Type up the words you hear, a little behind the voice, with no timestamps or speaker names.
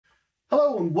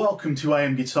Hello and welcome to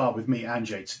AM Guitar with me,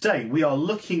 Anjay. Today we are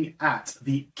looking at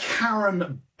the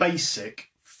Karen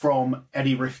Basic from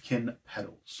Eddie Rifkin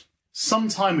pedals. Some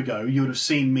time ago you would have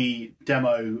seen me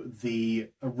demo the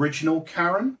original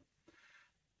Karen.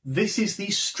 This is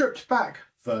the stripped back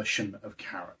version of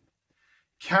Karen.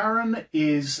 Karen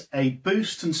is a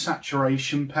boost and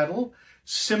saturation pedal,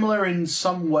 similar in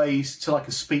some ways to like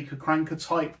a speaker cranker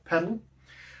type pedal.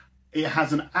 It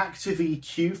has an active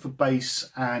EQ for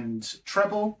bass and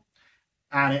treble,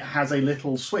 and it has a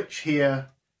little switch here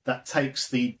that takes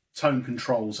the tone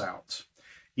controls out.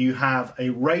 You have a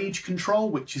rage control,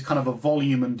 which is kind of a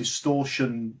volume and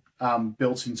distortion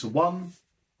built into one.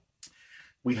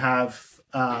 We have,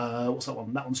 what's that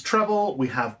one? That one's treble, we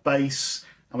have bass,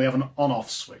 and we have an on-off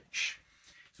switch.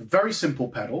 It's a very simple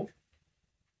pedal.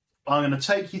 I'm going to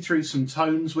take you through some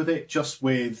tones with it, just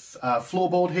with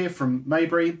floorboard here from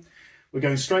Maybury. We're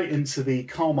going straight into the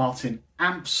Carl Martin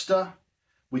Ampster,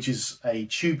 which is a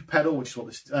tube pedal, which is what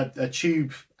this a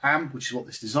tube amp, which is what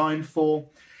this is designed for.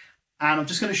 And I'm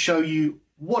just going to show you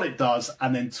what it does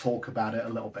and then talk about it a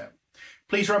little bit.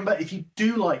 Please remember, if you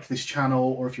do like this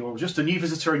channel, or if you're just a new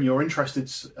visitor and you're interested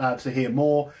to hear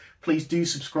more, please do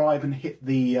subscribe and hit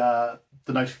the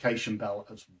notification bell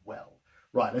as well.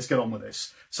 Right, let's get on with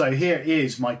this. So here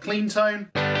is my clean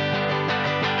tone.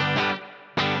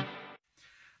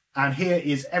 And here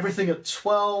is everything at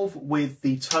 12 with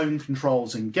the tone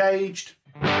controls engaged.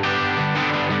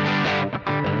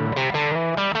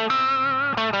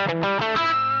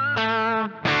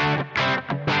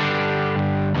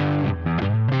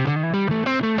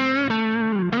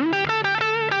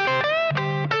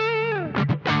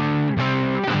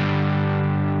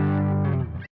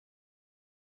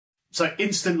 So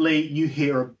instantly you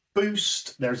hear a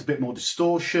boost, there's a bit more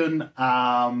distortion,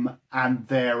 and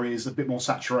there is a bit more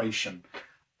saturation.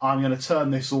 I'm going to turn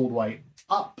this all the way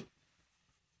up.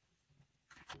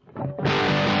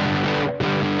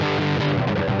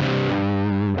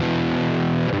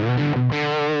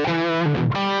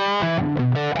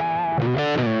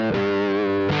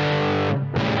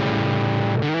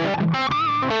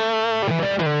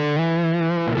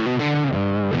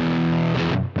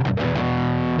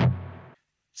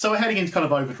 So we're heading into kind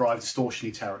of overdrive,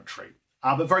 distortion-y territory,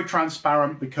 but very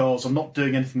transparent because I'm not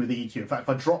doing anything with the EQ. In fact, if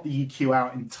I drop the EQ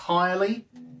out entirely,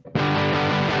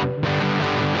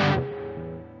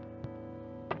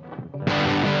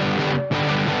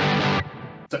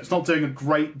 so it's not doing a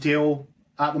great deal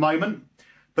at the moment,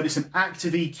 but it's an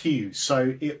active EQ,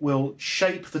 so it will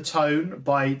shape the tone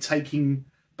by taking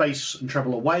bass and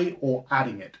treble away or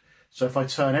adding it. So if I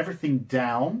turn everything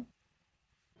down,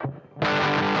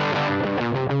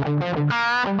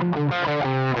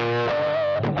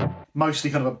 mostly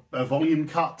kind of a volume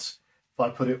cut. If I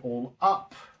put it all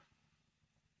up,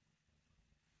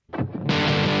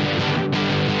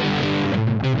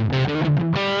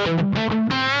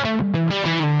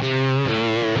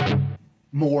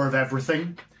 more of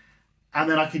everything. And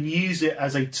then I can use it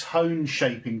as a tone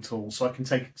shaping tool. So I can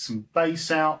take some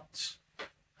bass out.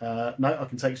 I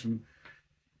can take some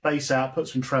bass out, put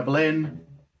some treble in.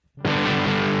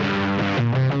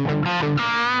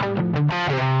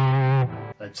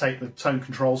 So take the tone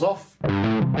controls off.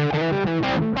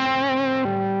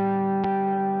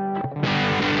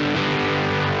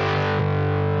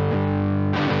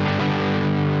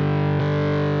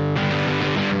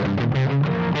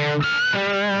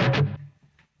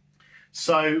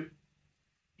 So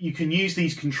you can use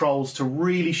these controls to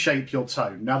really shape your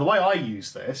tone. Now the way I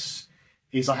use this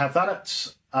is I have that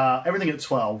at everything at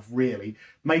 12, really.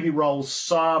 Maybe roll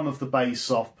some of the bass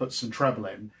off, put some treble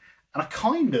in, and I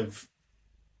kind of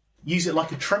use it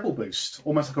like a treble boost,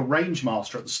 almost like a range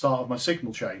master at the start of my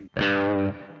signal chain.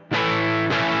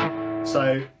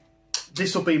 So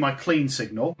this will be my clean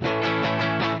signal.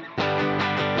 And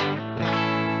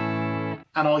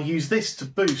I'll use this to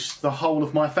boost the whole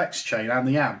of my effects chain and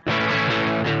the amp.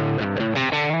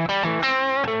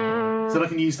 So that I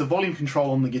can use the volume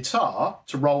control on the guitar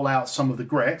to roll out some of the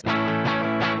grit.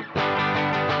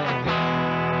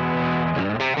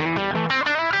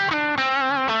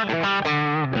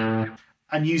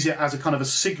 And use it as a kind of a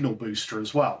signal booster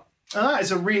as well. And that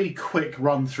is a really quick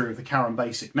run through of the Karen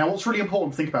Basic. Now what's really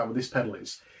important to think about with this pedal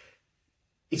is,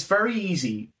 it's very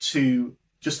easy to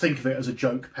just think of it as a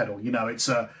joke pedal. You know, it's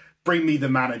a bring me the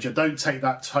manager, don't take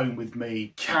that tone with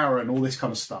me, Karen, all this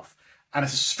kind of stuff. And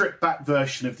it's a stripped back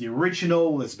version of the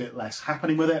original, there's a bit less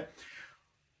happening with it.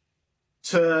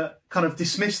 To kind of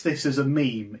dismiss this as a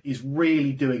meme is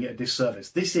really doing it a disservice.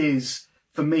 This is,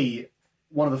 for me,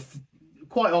 one of the,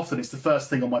 quite often it's the first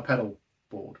thing on my pedal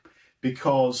board.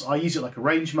 because I use it like a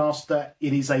Rangemaster.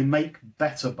 It is a make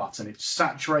better button. It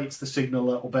saturates the signal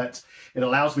a little bit. It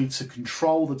allows me to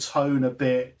control the tone a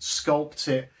bit, sculpt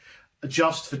it,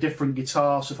 adjust for different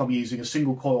guitars. So if I'm using a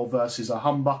single coil versus a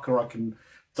humbucker, I can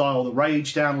dial the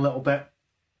range down a little bit.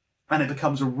 And it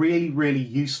becomes a really, really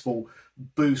useful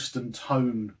boost and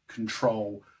tone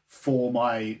control for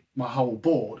my whole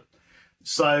board.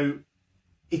 So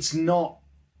it's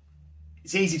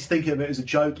easy to think of it as a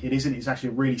joke. It isn't. It's actually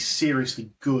a really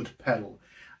seriously good pedal.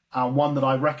 One that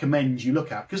I recommend you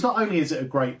look at, because not only is it a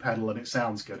great pedal and it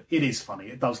sounds good, it is funny,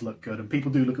 it does look good, and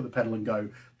people do look at the pedal and go,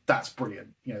 that's brilliant.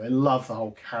 You know, they love the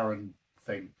whole Karen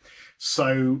thing.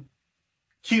 So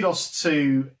kudos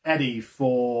to Eddie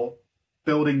for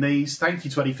building these. Thank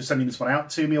you to Eddie for sending this one out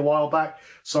to me a while back.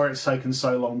 Sorry it's taken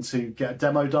so long to get a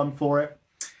demo done for it.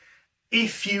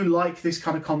 If you like this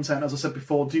kind of content, as I said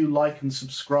before, do like and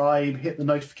subscribe, hit the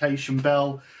notification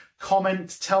bell,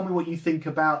 comment, tell me what you think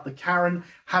about the Karen.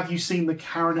 Have you seen the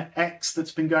Karen X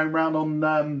that's been going around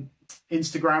on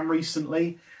Instagram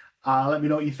recently? Let me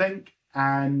know what you think.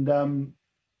 And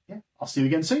yeah, I'll see you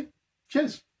again soon.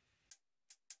 Cheers.